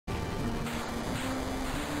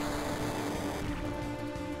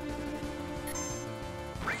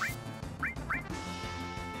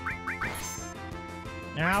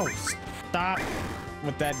Ow! Stop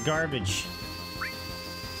with that garbage.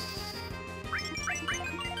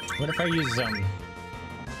 What if I use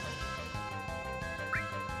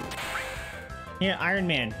yeah, Iron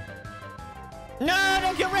Man. No,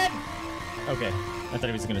 don't kill Red! Okay, I thought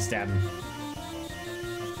he was gonna stab him.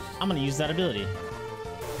 I'm gonna use that ability.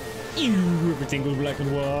 Ew, everything goes black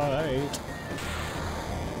and white.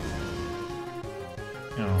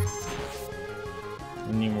 Oh.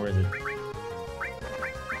 Wasn't even worth it.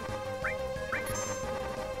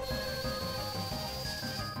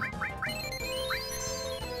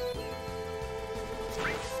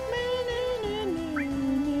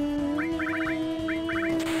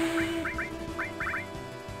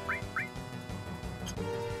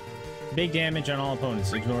 Big damage on all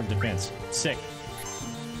opponents. Ignore defense. Sick.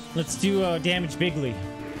 Let's do damage bigly.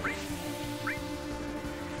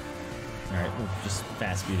 Alright, we'll just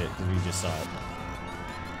fast beat it because we just saw it.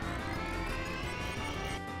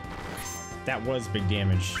 That was big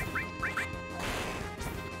damage.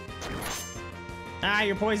 Ah,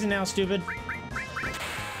 you're poisoned now, stupid.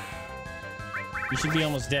 You should be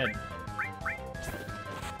almost dead.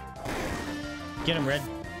 Get him, Red.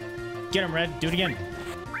 Get him, Red. Do it again.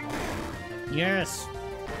 Yes.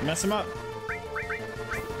 Mess him up.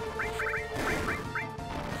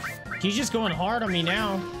 He's just going hard on me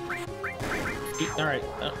now. Alright.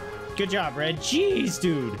 Good job, Red. Jeez,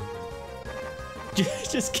 dude.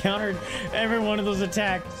 Just countered every one of those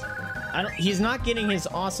attacks. He's not getting his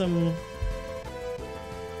awesome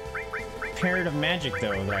parrot of magic,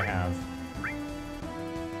 though, that I have.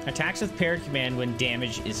 Attacks with parrot command when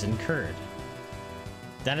damage is incurred.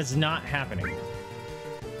 That is not happening.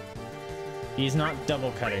 He's not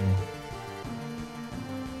double cutting.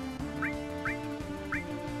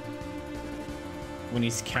 When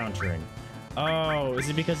he's countering. Oh, is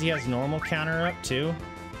it because he has normal counter up too?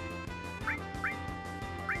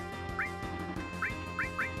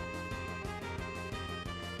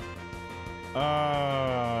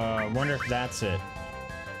 Wonder if that's it.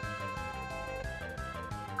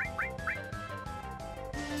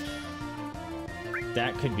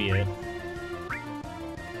 That could be it.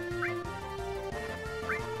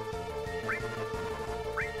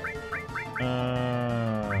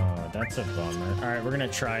 That's a bummer. Alright, we're gonna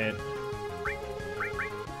try it.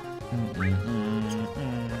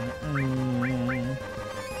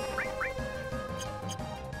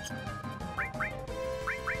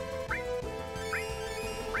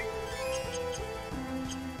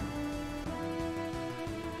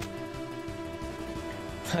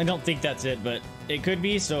 I don't think that's it, but it could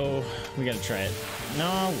be, so we gotta try it.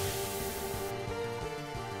 No!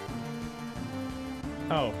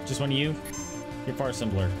 Oh, just one of you? You're far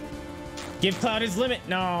simpler. Give Cloud his limit!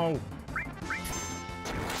 No!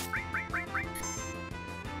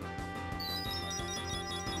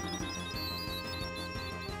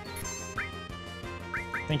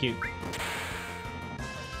 Thank you.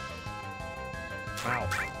 Wow.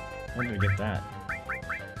 Where did I get that?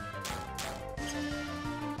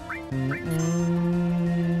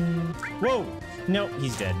 Whoa! No,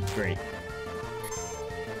 he's dead. Great.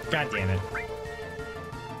 God damn it.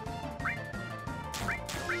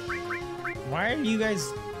 Why are you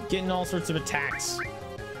guys getting all sorts of attacks?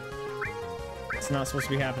 It's not supposed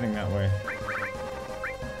to be happening that way.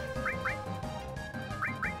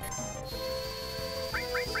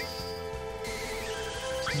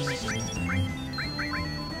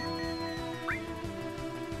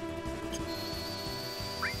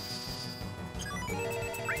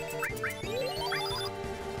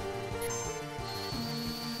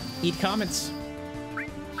 Eat comments.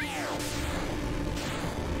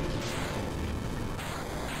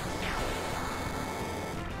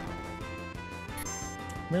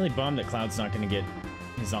 I'm really bummed that Cloud's not going to get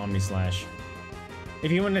his Omni Slash.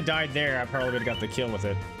 If he wouldn't have died there, I probably would have got the kill with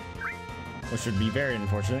it. Which would be very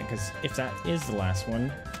unfortunate, because if that is the last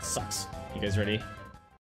one, it sucks. You guys ready? You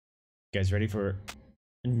guys ready for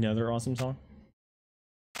another awesome song?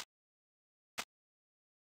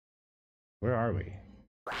 Where are we?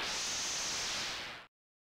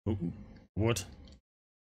 Ooh, what?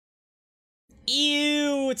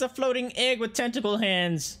 Ew! It's a floating egg with tentacle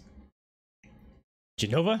hands!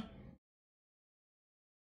 Genova?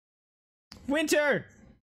 Winter!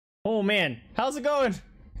 Oh man, how's it going?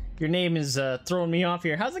 Your name is throwing me off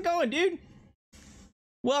here. How's it going, dude?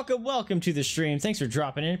 Welcome to the stream. Thanks for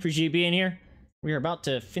dropping in. Appreciate you being here. We are about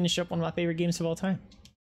to finish up one of my favorite games of all time.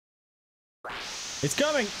 It's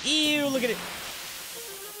coming! Ew, look at it!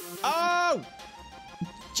 Oh!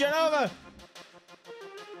 Genova!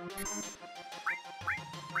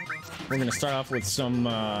 We're gonna start off with some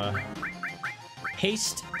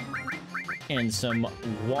haste And some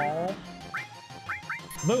wall.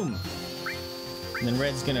 Boom! And then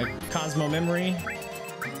red's gonna Cosmo Memory.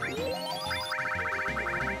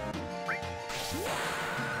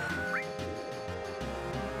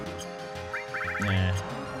 Nah.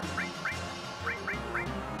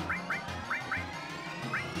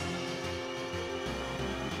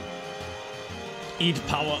 Eat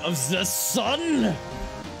power of the sun!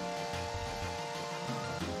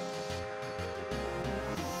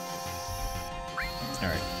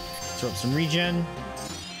 Alright. Throw up some regen.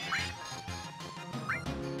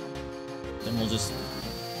 Then we'll just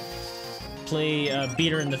play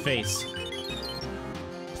beat her in the face.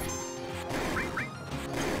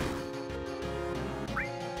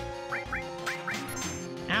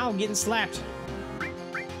 Ow, getting slapped.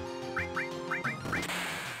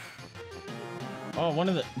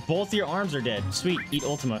 Oh, both your arms are dead. Sweet, eat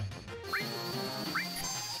Ultima.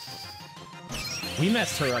 We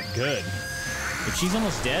messed her up good. If she's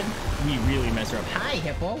almost dead, we really messed her up. Hi,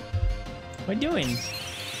 Hippo. What are you doing?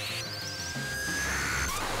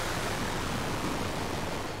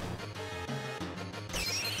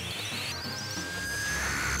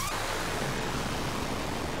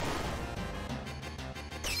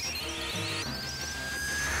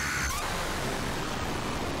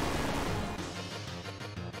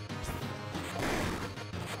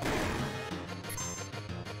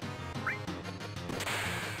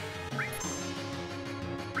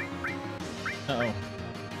 Uh-oh.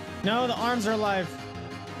 No, the arms are alive.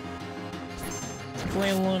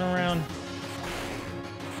 Flailing around.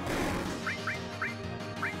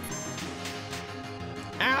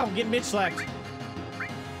 Ow, get bitch slapped.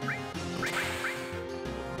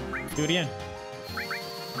 Do it again.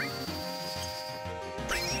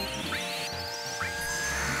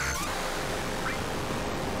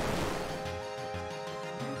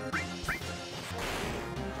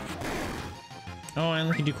 Oh, I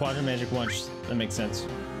only can do Quadra Magic once. That makes sense.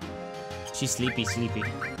 She's sleepy.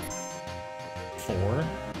 4?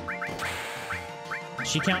 Is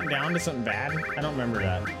she counting down to something bad? I don't remember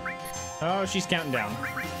that. Oh, she's counting down.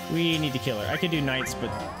 We need to kill her. I could do knights, but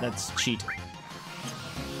that's cheat.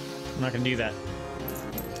 I'm not gonna do that.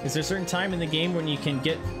 Is there a certain time in the game when you can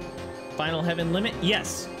get Final Heaven limit?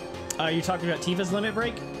 Yes. You're talking about Tifa's limit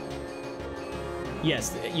break?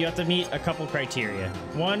 Yes, you have to meet a couple criteria.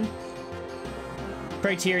 One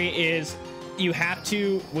criteria is you have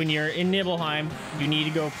to, when you're in Nibelheim, you need to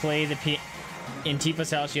go play the in Tifa's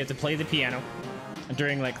house. You have to play the piano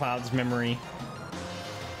during like Cloud's memory,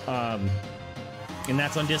 and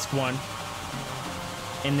that's on disc 1.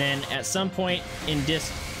 And then at some point in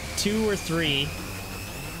disc 2 or 3,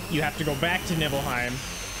 you have to go back to Nibelheim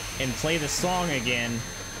and play the song again,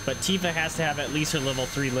 but Tifa has to have at least her level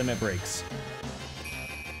 3 limit breaks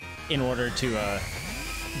in order to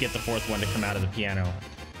get the 4th one to come out of the piano.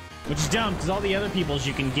 Which is dumb, because all the other people's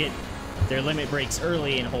you can get their limit breaks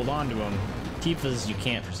early and hold on to them. Tifa's you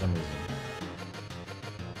can't for some reason.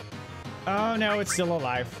 Oh no, it's still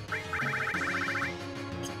alive.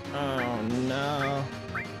 Oh no.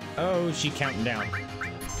 Oh, she counting down.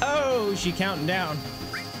 Oh, she counting down.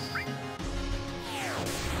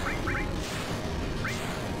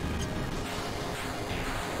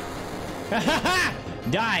 Ha ha ha!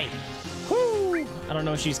 Die! Woo! I don't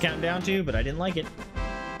know what she's counting down to, but I didn't like it.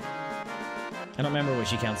 I don't remember what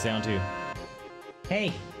she counts down to.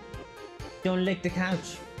 Hey! Don't lick the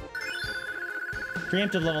couch.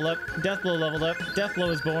 Preemptive level up. Deathblow leveled up. Deathblow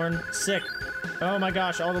is born. Sick. Oh my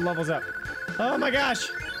gosh, all the levels up. Oh my gosh!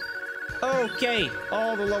 Okay,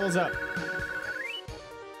 all the levels up.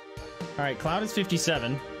 Alright, Cloud is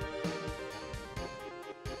 57.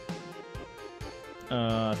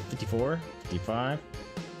 54, 55,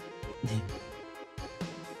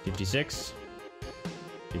 56,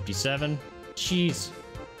 57. Jeez.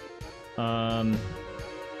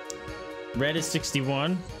 Red is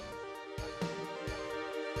 61.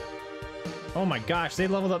 Oh my gosh, they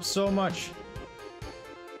leveled up so much.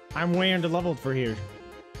 I'm way under-leveled for here.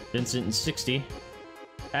 Vincent is 60.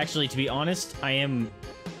 Actually, to be honest, I am...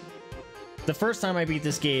 The first time I beat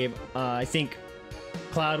this game, I think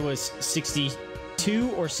Cloud was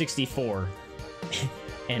 62 or 64.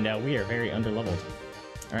 And we are very under-leveled.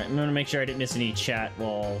 Alright, I'm gonna make sure I didn't miss any chat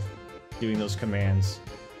while doing those commands.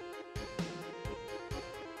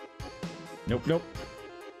 Nope, nope.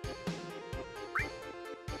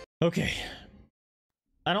 Okay.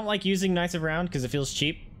 I don't like using Knights of Round because it feels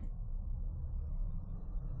cheap.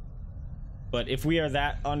 But if we are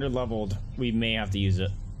that under-leveled, we may have to use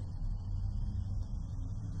it.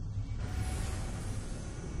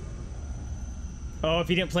 Oh, if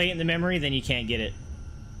you didn't play it in the memory, then you can't get it.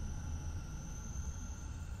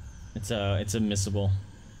 It's a missable.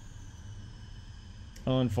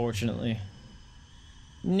 Unfortunately.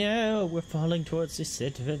 No, we're falling towards the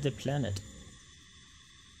center of the planet.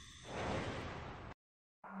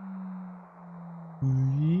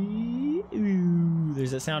 Ooh,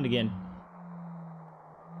 there's that sound again.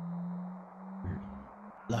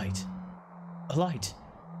 Light. A light.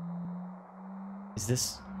 Is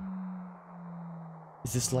this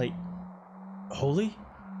light holy?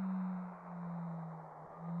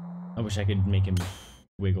 I wish I could make him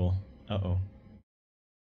wiggle. Uh-oh.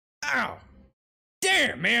 Ow!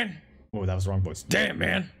 Damn, man! Oh, that was the wrong voice. Damn,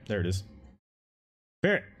 man! There it is.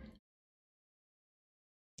 Barrett.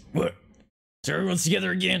 What? So everyone's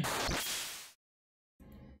together again?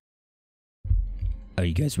 Are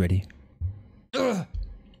you guys ready? Ugh.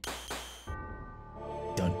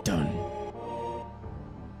 Dun dun.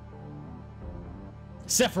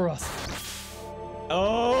 Sephiroth.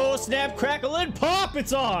 Oh, snap, crackle, and pop!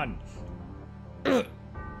 It's on!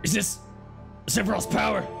 Is this Sephiroth's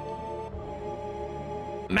power?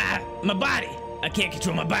 My body! I can't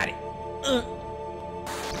control my body.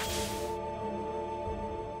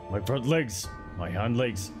 My front legs, my hind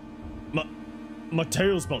legs, my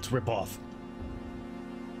tail's about to rip off.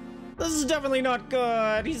 This is definitely not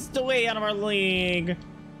good. He's way out of our league.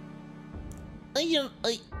 I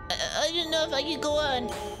don't know if I can go on.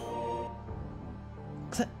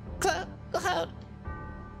 Cloud.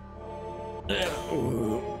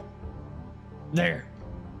 There.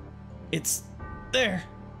 It's there.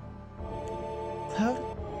 Cloud?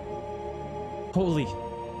 Holy.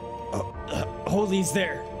 Holy's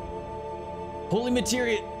there. Holy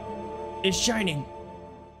materia is shining.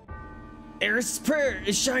 Ares' prayer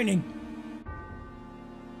is shining.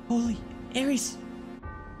 Holy Ares.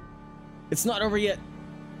 It's not over yet.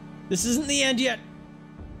 This isn't the end yet.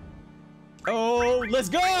 Oh, let's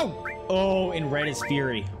go! Oh, and red is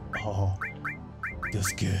fury. Oh,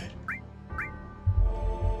 feels good.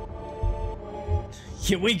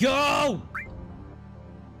 Here we go!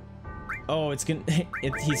 Oh, it's gonna.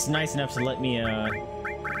 He's nice enough to let me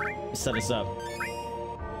set us up.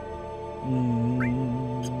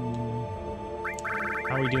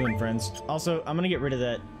 How are we doing, friends? Also, I'm gonna get rid of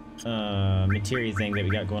that materia thing that we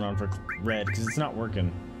got going on for red because it's not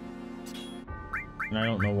working, and I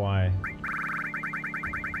don't know why.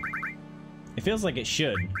 It feels like it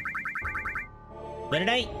should. Let it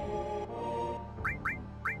out.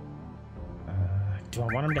 Do I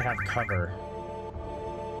want him to have cover?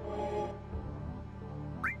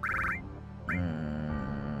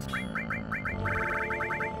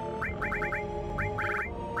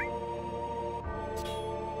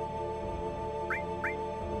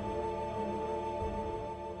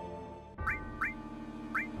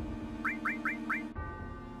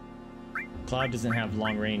 Cloud doesn't have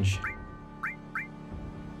long range.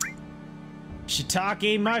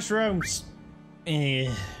 Shiitake mushrooms!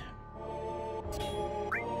 Eh.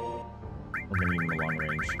 We're gonna need him a long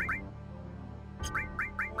range.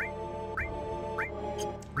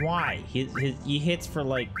 Why? He hits for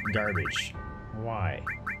like garbage. Why?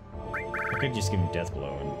 I could just give him death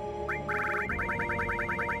blow and...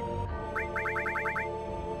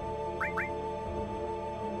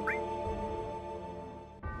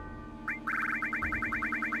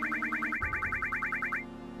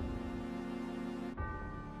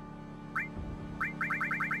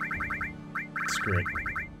 Screw it.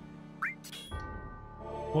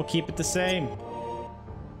 We'll keep it the same. You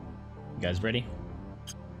guys ready?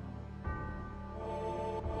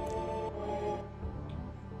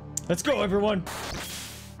 Let's go, everyone!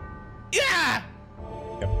 Yeah!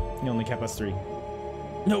 Yep, he only kept us 3.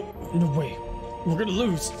 No way. We're gonna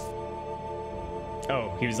lose.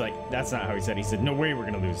 Oh, he was like, that's not how he said. He said, no way we're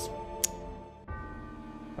gonna lose.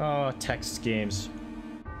 Oh, text games.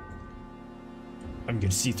 I'm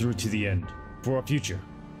gonna see through to the end. For our future,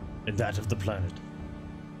 and that of the planet.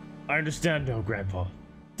 I understand now, Grandpa.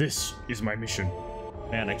 This is my mission.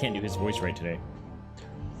 Man, I can't do his voice right today.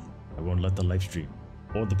 I won't let the life stream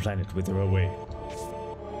or the planet wither away.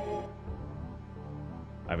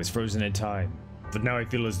 I was frozen in time, but now I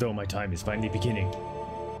feel as though my time is finally beginning.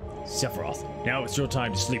 Sephiroth, now it's your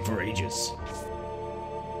time to sleep for ages.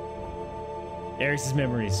 Ares'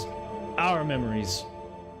 memories, our memories.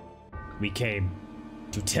 We came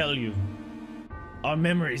to tell you our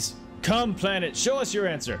memories. Come, planet, show us your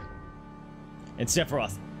answer. And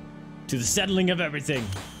Sephiroth, to the settling of everything.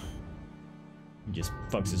 He just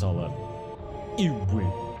fucks us all up. You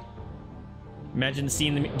win. Imagine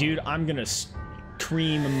seeing them. Dude, I'm gonna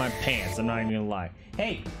scream in my pants. I'm not even gonna lie.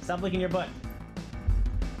 Hey, stop licking your butt.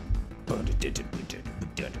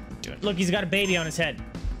 Look, he's got a baby on his head.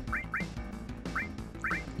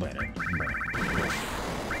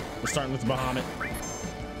 We're starting with the Bahamut.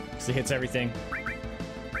 Because it hits everything.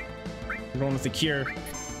 We're going with the Cure.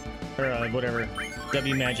 Or whatever.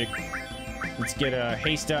 W Magic. Let's get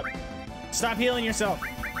haste up. Stop healing yourself.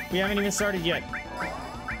 We haven't even started yet.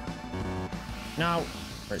 No.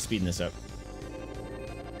 Alright, speeding this up.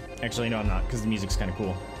 Actually, no, I'm not, because the music's kind of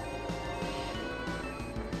cool.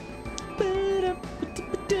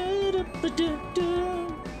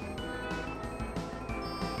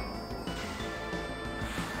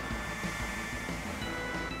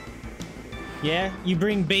 Yeah, you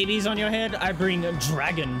bring babies on your head, I bring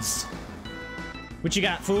dragons. What you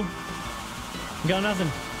got, fool? Got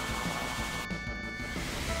nothing.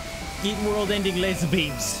 Eat world-ending laser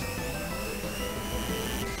beams.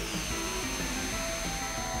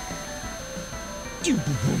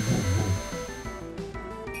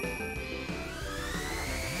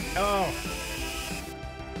 Oh,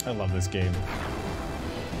 I love this game.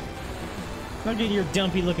 Look at your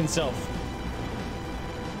dumpy looking self.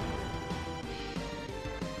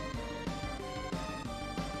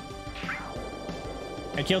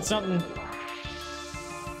 I killed something.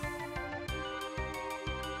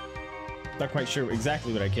 Not quite sure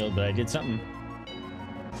exactly what I killed, but I did something.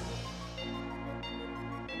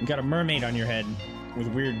 You got a mermaid on your head with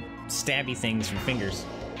weird stabby things from fingers.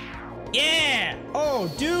 Yeah! Oh,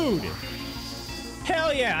 dude!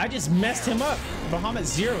 Hell yeah, I just messed him up. Bahamut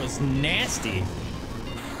Zero is nasty.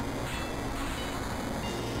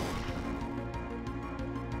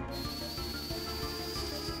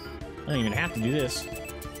 I don't even have to do this.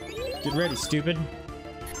 Get ready, stupid.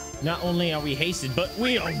 Not only are we hasted, but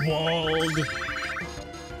we are walled.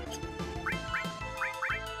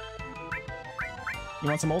 You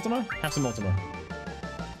want some Ultima? Have some Ultima.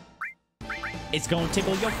 It's gonna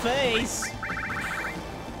tickle your face.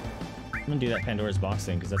 I'm gonna do that Pandora's box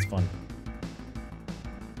thing because that's fun.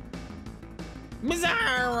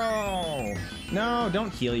 Bizarro! No,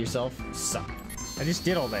 don't heal yourself. You suck. I just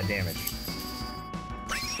did all that damage.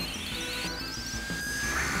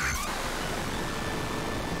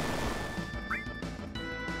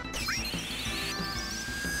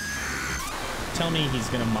 Tell me he's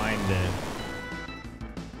gonna mine the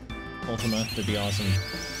Ultima. That'd be awesome.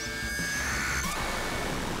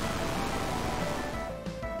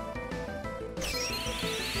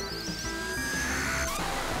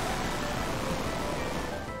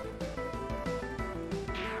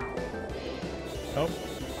 Oh.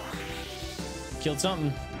 Killed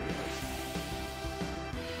something.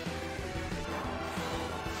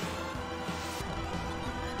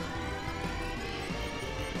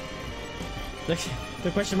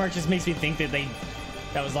 The question mark just makes me think that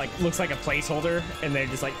that was like, looks like a placeholder, and they're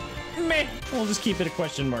just like, meh, we'll just keep it a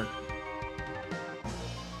question mark.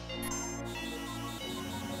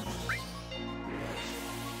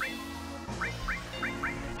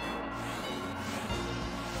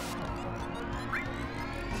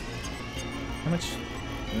 How much?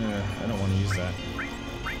 I don't want to use that.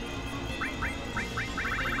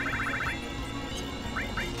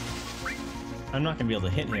 I'm not gonna be able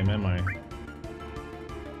to hit him, am I?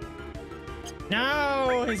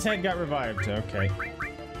 No! His head got revived. Okay.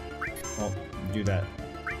 I'll do that.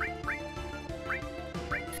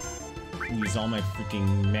 Use all my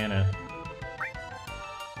freaking mana.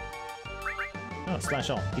 Oh, slash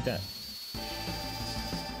all. Keep that.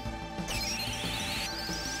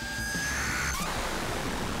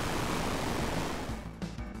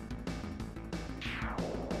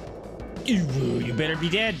 You better be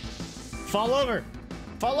dead. Fall over.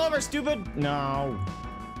 Fall over, stupid. No.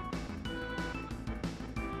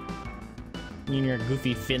 You and your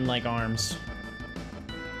goofy fin-like arms.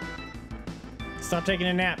 Stop taking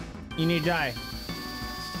a nap. You need to die.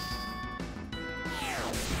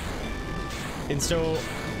 And so,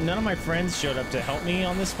 none of my friends showed up to help me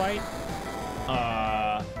on this fight.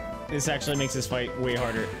 This actually makes this fight way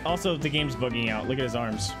harder. Also, the game's bugging out. Look at his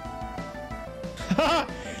arms.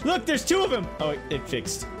 Look, there's two of them. Oh, it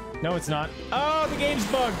fixed. No, it's not. Oh, the game's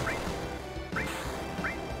bugged.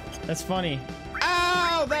 That's funny.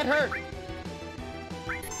 Ow, that hurt.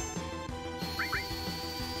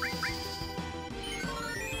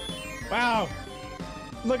 Wow.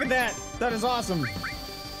 Look at that. That is awesome.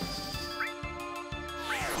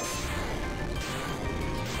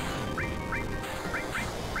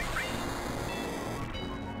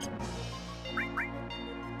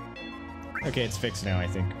 Okay, it's fixed now, I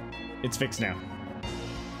think. It's fixed now.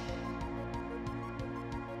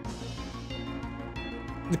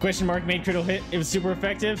 The question mark made critical hit. It was super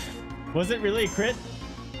effective. Was it really a crit?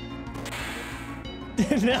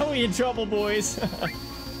 Now we in trouble, boys.